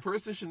normal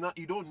person should not.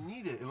 You don't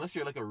need it unless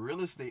you're like a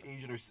real estate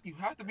agent, or you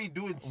have to be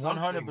doing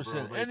something.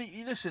 100%. Like,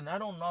 and listen, I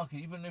don't knock it.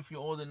 Even if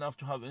you're old enough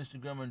to have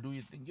Instagram and do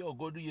your thing,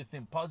 go do your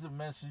thing. Positive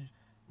message,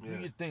 do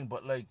your thing.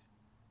 But like,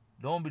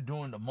 don't be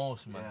doing the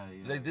most, man.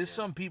 Like, there's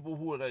some people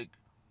who are like,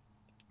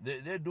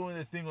 they're doing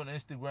their thing on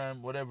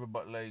Instagram, whatever.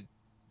 But like,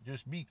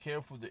 just be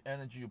careful the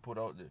energy you put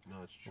out there.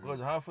 No, it's true.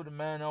 Because half of the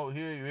man out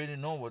here, you already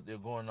know what they're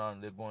going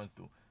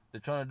through. They're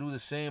trying to do the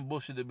same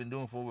bullshit they've been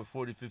doing for over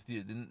 40, 50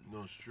 years.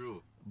 No, it's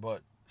true.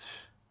 But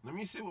let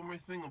me say one more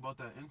thing about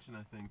that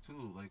internet thing,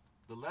 too. Like,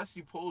 the less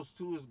you post,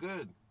 too, is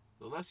good.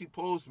 The less you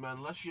post,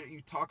 man, less shit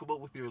you talk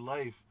about with your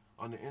life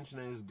on the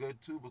internet is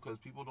good, too, because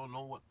people don't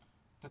know what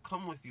to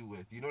come with you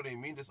with. You know what I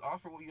mean? Just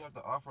offer what you have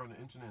to offer on the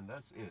internet, and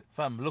that's it.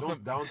 Fam, look Don't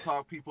at. down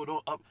talk people.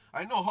 Don't up.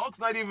 I know Hulk's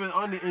not even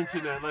on the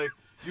internet. Like,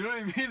 you know what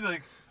I mean?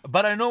 Like,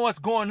 But I know what's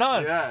going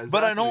on. Yeah,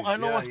 But I exactly.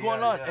 know Yeah, what's going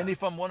yeah, on. yeah. And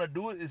if I'm gonna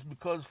do it, it's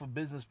because for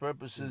business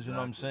purposes. You know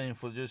what I'm Exactly. saying?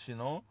 For just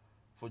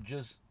for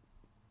just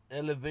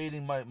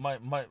elevating my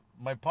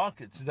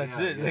pockets. That's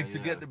Yeah, it. yeah, Like to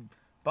yeah. get the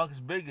pockets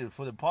bigger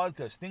for the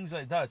podcast, things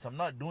like that. So I'm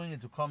not doing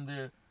it to come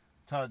there,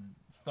 to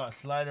start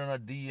sliding on a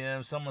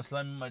DM. Someone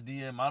sliding my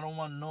DM. I don't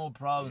want no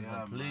problems, Yeah,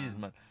 man. Please,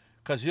 man. man.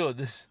 Cause yo,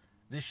 this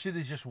shit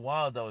is just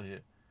wild out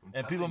here.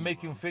 And people telling you,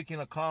 making man. faking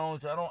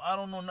accounts. I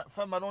don't know,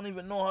 fam. I don't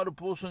even know how to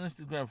post on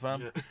Instagram,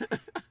 fam. Yeah.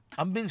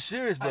 I'm being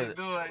serious, I but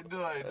know. like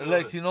I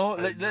like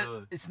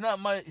know. it's not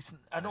my.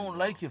 I don't know.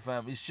 like it,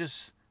 fam. It's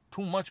just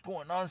too much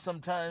going on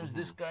sometimes. Mm-hmm.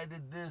 This guy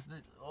did this.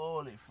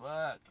 Holy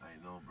fuck!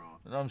 I know, bro.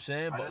 You know what I'm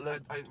saying? I, But just-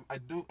 like,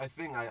 I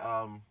think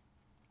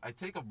I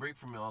take a break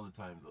from it all the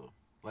time though.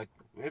 Like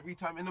every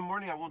time in the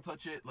morning I won't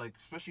touch it. Like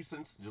especially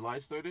since July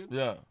started.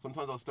 yeah,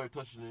 Sometimes I'll start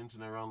touching the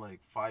internet around like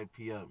 5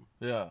 p.m.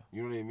 yeah.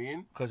 You know what I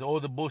mean? Because all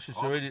the bullshit's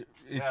All the- already. It's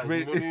yeah, you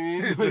ready. know what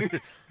I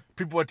mean?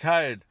 People are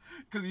tired.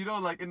 Because you know,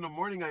 like in the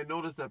morning, I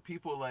notice that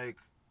people like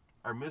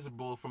are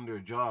miserable from their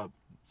job,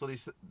 so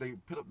they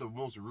put up the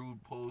most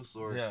rude posts,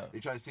 or Yeah. they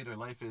try to say their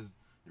life is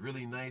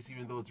really nice,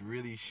 even though it's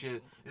really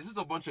shit. It's just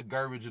a bunch of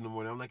garbage in the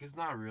morning. I'm like, it's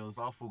not real. It's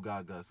all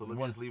fugaga. So let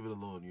me What- just leave it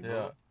alone. You Yeah.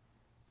 know?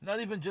 Not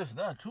even just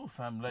that, too,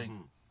 fam. Like,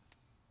 Mhm.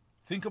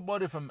 think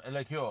about it from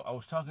like, yo. I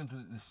was talking to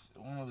this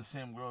one of the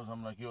same girls.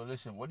 I'm like, yo,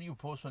 listen, what do you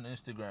post on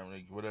Instagram,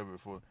 like whatever,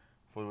 for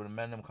when the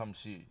man them come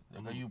see?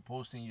 Like, are you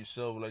posting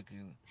yourself like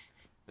in,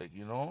 like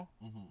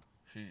Mhm.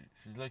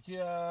 She's like,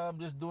 yeah, I'm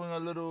just doing a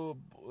little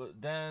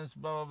dance,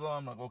 blah blah blah.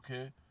 I'm like,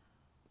 okay.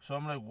 So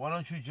I'm like, why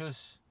don't you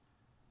just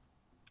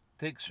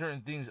take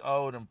certain things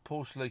out and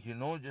post like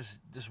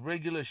just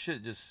regular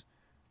shit. Just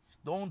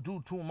don't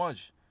do too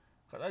much.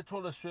 Cause I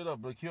told her straight up,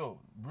 like, yo,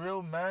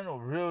 real man or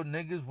real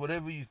niggas,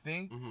 whatever you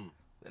think, Mhm.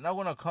 they're not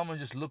gonna come and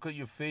just look at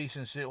your face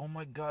and say, oh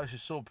my gosh, you're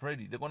so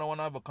pretty. They're gonna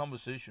wanna have a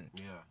conversation.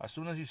 Yeah. As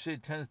soon as you say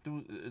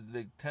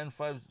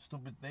 5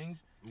 stupid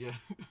things, Yeah.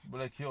 be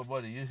like, yo,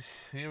 buddy,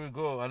 here we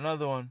go,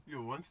 another one.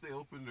 Yo, once they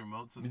open their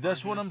mouth, sometimes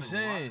That's you're what just I'm like,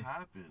 saying. What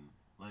happened?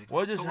 Like, What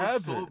how just someone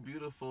so happened?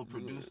 beautiful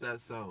produced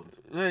that sound.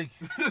 Like,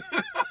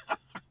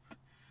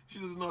 She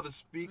doesn't know how to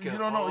speak. you at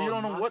don't know, all, you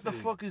don't know what the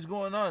nothing. fuck is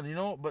going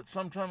on, But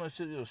sometimes I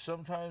said,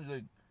 sometimes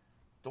like,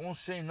 don't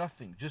say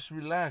nothing, just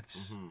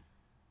relax. Mhm.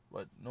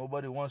 But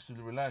nobody wants to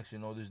relax,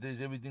 These days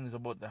everything is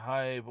about the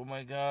hype. Oh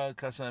my God,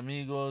 Casa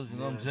Amigos, you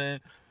know what I'm Yeah. saying?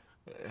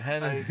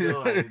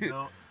 I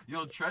know.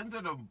 Yo, trends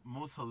are the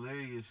most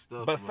hilarious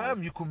stuff. But man.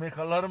 fam, you could make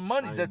a lot of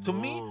money. I That to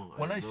me, know,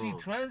 when I I see know.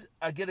 trends,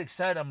 I get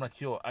excited. I'm like,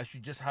 yo, I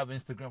should just have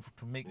Instagram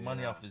to make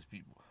money Yeah. off these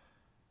people.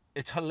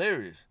 It's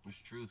hilarious, It's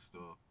true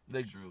still.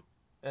 Like, It's true.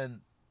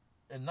 and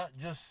not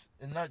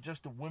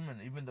just the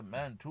women, even the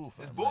man too.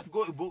 Fam. It's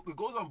it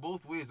goes on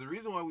both ways. The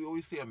reason why we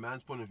always say a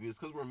man's point of view is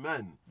because we're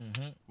men.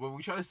 Mm-hmm. When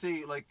we try to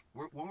say like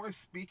when we're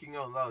speaking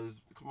out loud,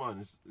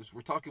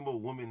 we're talking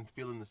about women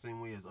feeling the same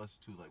way as us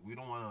too. Like we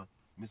don't want to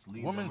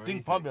mislead Women them or think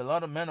anything. probably a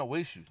lot of men are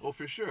waste. Oh,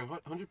 for sure,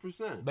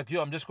 100%. Like,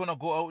 yo, I'm just gonna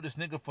go out with this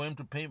nigga for him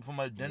to pay for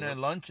my dinner Yep.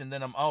 and lunch, and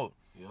then I'm out.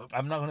 Yep.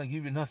 I'm not gonna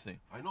give you nothing.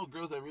 I know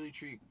girls that really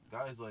treat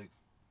guys like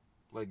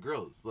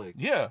girls. Like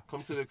Yeah,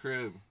 come to the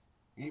crib,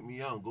 eat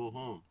me out, go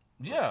home.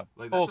 yeah.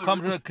 Like, Oh, that's a come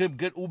to real- the crib,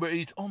 get Uber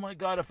Eats. Oh my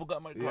God, I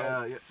forgot my card.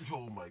 Yeah, yeah.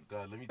 Oh my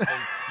God, let me tell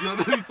you. Yo,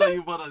 let me tell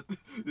you about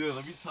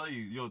let me tell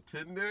you. Yo,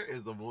 Tinder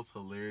is the most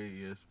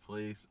hilarious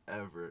place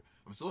ever.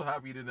 I'm so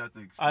happy you didn't have to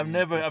experience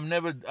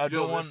I Yo,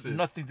 don't want listen,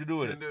 nothing to do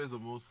with it. Tinder is the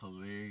most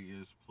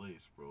hilarious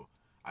place, bro.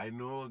 I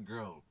know a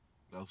girl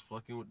that was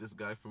fucking with this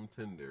guy from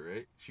Tinder,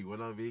 right? She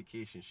went on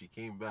vacation. She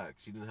came back.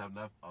 She didn't have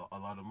a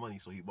lot of money,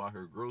 so he bought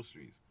her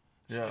groceries.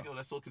 She's Yeah. like, yo,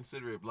 that's so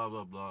considerate, blah,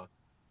 blah, blah.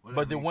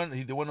 But they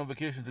Whatever. went on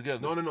vacation together.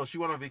 No. She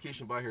went on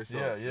vacation by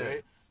herself, Yeah, yeah.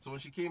 right? So when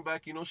she came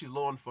back, she's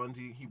low on funds.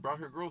 He brought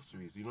her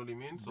groceries. You know what I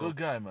mean? So Good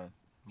guy, man.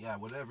 yeah,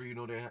 whatever.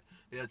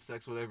 They had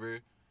sex, whatever.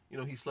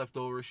 He slept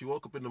over. She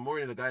woke up in the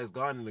morning. The guy is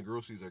gone, and the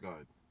groceries are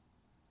gone.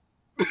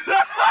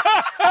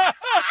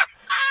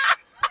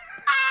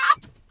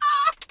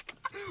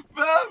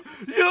 Fam,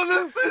 yo,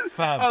 listen.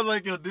 Fam. I'm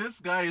like, yo, this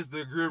guy is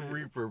the Grim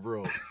Reaper,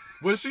 bro.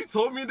 When she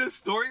told me this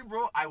story,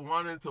 bro, I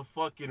wanted to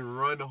fucking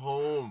run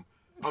home.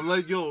 I'm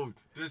like, yo,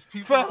 there's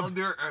people Fam. out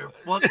there are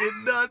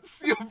fucking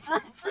nuts.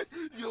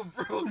 Yo,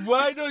 bro.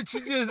 Why don't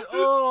you just?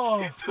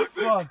 Oh, He took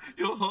fuck.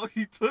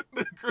 he took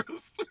the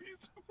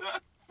groceries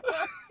back.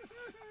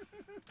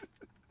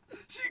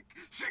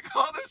 She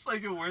called her. She's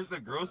like, yo, where's the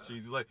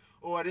groceries? He's like,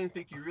 oh, I didn't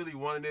think you really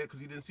wanted it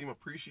because you didn't seem you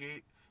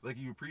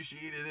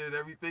appreciated it and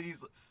everything.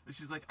 And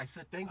she's like, I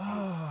said thank you.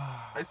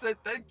 I said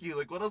thank you.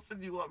 Like, what else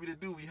did you want me to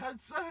do? We had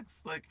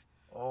sex. Like,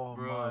 Oh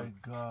Bro. my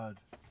God.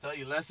 tell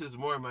you, less is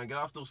more, man. Get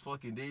off those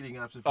fucking dating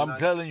apps. If you're I'm not,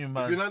 telling you, if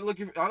man. you're not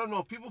looking, I don't know.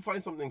 If people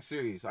find something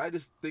serious, I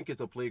just think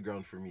it's a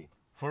playground for me.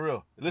 For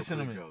real. It's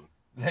Listen a to me. playground.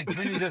 Like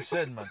Vinny just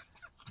said, man.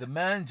 The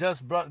man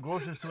just brought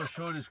groceries to a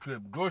shorty's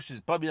crib. Groceries,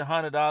 probably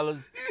 $100. You know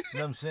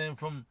what I'm saying?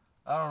 From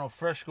I don't know,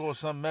 Freshco or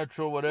some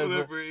Metro,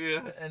 whatever.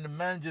 Yeah. And the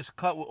man just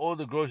cut with all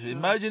the groceries. Yeah, I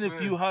Imagine if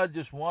swear. you had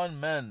just one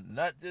man,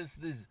 not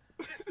just this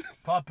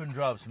popping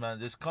drops, man.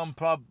 Just come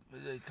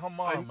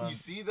on, man. You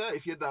see that?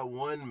 If you had that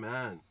one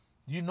man.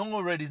 You know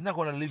already he's not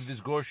gonna leave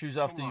his groceries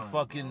after he on,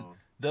 fucking bro.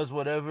 does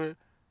whatever.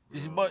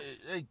 It's Bro. but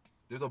like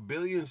There's a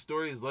billion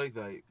stories like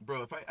that,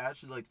 bro. If I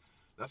actually like,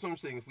 that's what I'm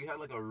saying. If we had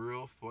like a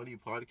real funny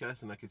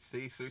podcast and I could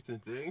say certain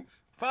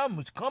things, fam,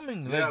 it's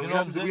coming. Like, yeah, you we know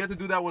have what to I'm we saying? have to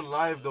do that one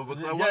live though,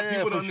 because I Yeah, want yeah,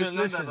 people to for sure. understand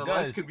Listen, that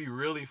guys. life can be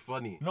really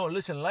funny. No,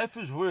 listen, life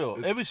is real.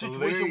 It's Every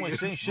situation we're hilarious,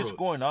 saying shit's bro.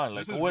 going on.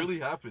 Like This is what, really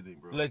happening,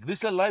 bro. like this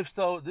is a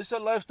lifestyle. This is a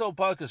lifestyle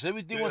podcast.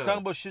 Everything we're Yeah.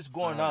 talking about shit's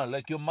going on. Facts.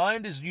 Like your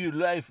mind is your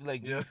life.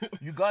 Like Yeah.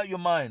 you got your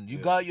mind, you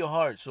Yeah. got your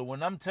heart. So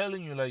when I'm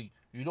telling you, like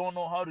you don't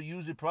know how to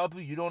use it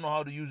properly, you don't know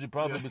how to use it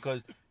properly Yeah.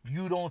 because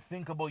you don't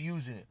think about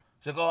using it.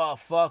 It's like, oh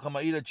fuck, I'm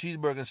gonna eat a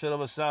cheeseburger instead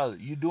of a salad.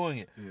 You doing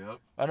it. Yep.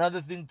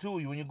 Another thing too,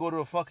 when you go to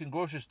a fucking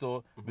grocery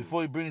store, Mm-hmm.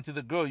 before you bring it to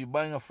the girl, you're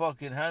buying a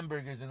fucking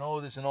hamburgers and all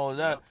this and all of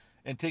that, Yep.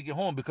 and take it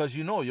home because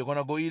you know you're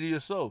gonna go eat it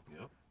yourself,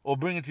 Yep. or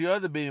bring it to your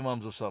other baby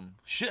moms or something.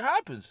 Shit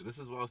happens. So this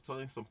is what I was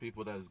telling some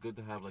people, that it's good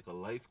to have like a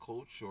life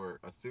coach or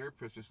a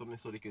therapist or something,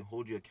 so they can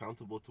hold you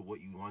accountable to what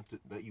you want to,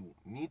 that you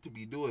need to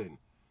be doing.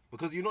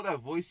 Because you know that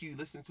voice you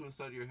listen to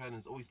inside of your head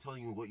is always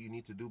telling you what you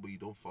need to do, but you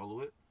don't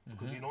follow it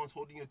because Mm-hmm. no one's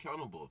holding you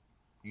accountable.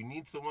 You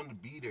need someone to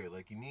be there.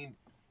 Like you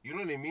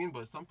know what I mean?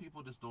 But some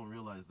people just don't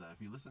realize that.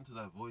 If you listen to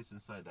that voice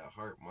inside, that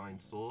heart,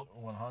 mind, soul,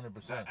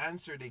 100%. that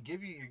answer they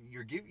give you,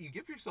 you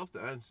give yourself the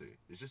answer.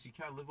 It's just you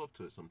can't live up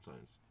to it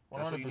sometimes.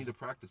 That's what you need to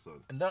practice on.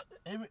 And that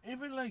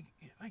even like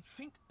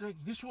think like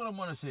this is what I'm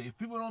gonna say. If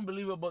people don't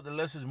believe about the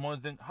less is more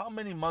thing, how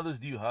many mothers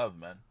do you have,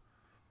 man?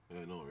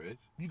 I know, right?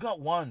 You got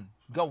one.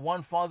 You got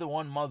one father,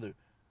 one mother.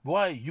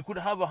 Why? You could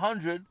have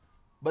 100,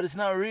 but it's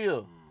not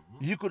real.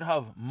 You could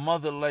have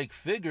mother-like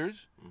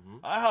figures.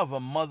 I have a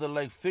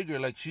mother-like figure,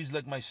 like she's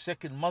like my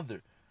second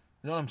mother.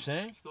 You know what I'm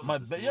saying? Still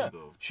not the same,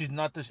 though. She's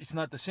not this. It's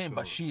not the same,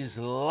 but So- she is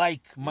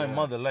like my Yeah.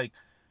 mother. Like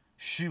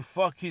she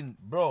fucking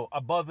bro,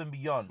 above and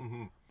beyond.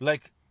 Mm-hmm.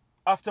 Like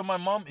after my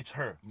mom, it's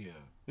her. Yeah.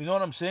 You know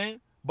what I'm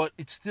saying? But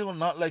it's still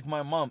not like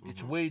my mom.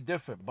 It's way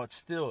different. But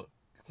still,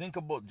 think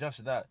about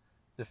just that.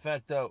 The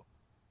fact that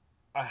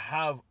I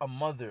have a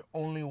mother,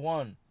 only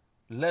one.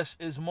 Less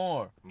is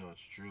more. No,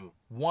 it's true.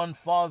 One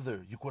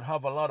father. You could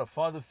have a lot of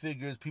father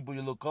figures, people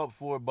you look up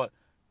for, but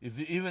if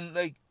you even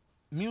like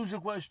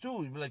music-wise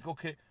too, you'd be like,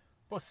 okay,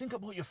 but think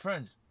about your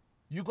friends.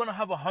 You're gonna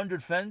have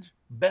 100 friends,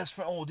 best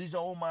friend. Oh, these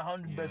are all my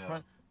 100 best Yeah.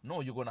 friends. No,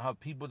 you're gonna have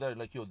people that are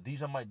like, yo,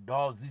 these are my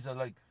dogs. These are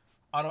like,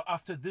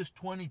 after this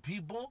 20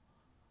 people,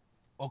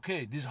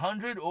 okay, this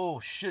 100,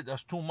 oh shit,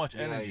 that's too much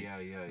energy. Yeah.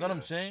 You know what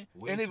I'm saying?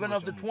 Way And too even much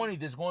of the energy. 20,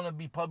 there's gonna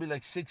be probably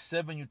like 6,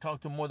 7 you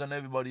talk to more than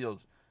everybody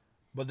else.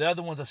 But the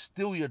other ones are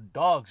still your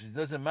dogs. It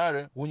doesn't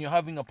matter. When you're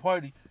having a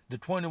party, the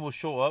 20 will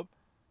show up.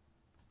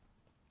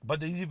 But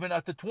then even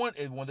at the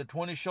 20, when the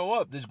 20 show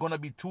up, there's gonna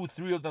be 2,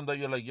 3 of them that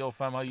you're like, yo,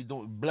 fam, how you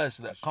doing? Bless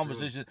that That's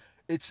conversation.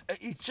 It's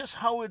just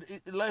how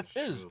life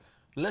That's is. true.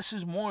 Less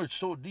is more. It's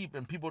so deep,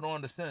 and people don't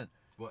understand.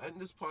 Well, end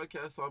this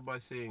podcast off by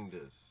saying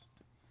this.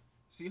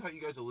 See how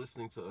you guys are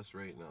listening to us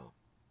right now.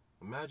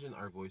 Imagine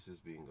our voices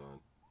being gone.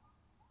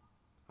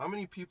 How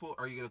many people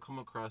are you going to come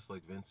across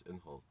like Vince and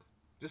Hulk?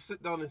 Just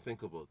sit down and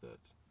think about that.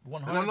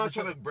 100%. And I'm not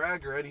trying to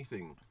brag or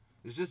anything.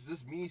 It's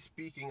just me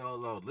speaking out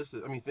loud.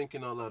 Listen, I mean,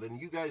 thinking out loud. And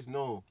you guys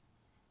know,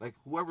 like,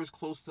 whoever's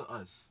close to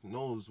us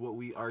knows what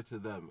we are to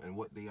them and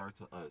what they are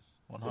to us.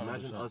 So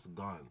imagine 100%. us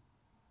gone.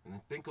 And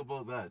then think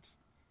about that.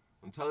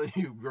 I'm telling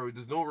you, bro,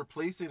 there's no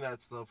replacing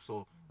that stuff.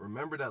 So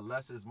remember that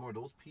less is more.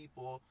 Those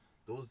people,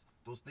 those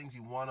things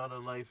you want out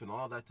of life and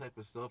all that type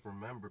of stuff,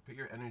 remember, put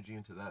your energy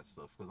into that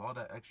stuff. Because all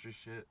that extra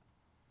shit,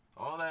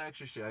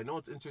 I know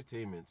it's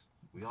entertainment.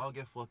 We all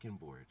get fucking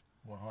bored.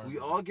 100%. We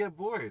all get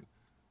bored.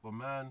 But,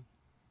 man,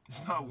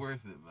 it's not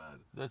worth it,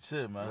 man. That's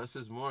it, man. Less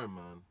is more,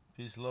 man.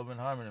 Peace, love, and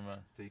harmony, man.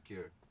 Take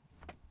care.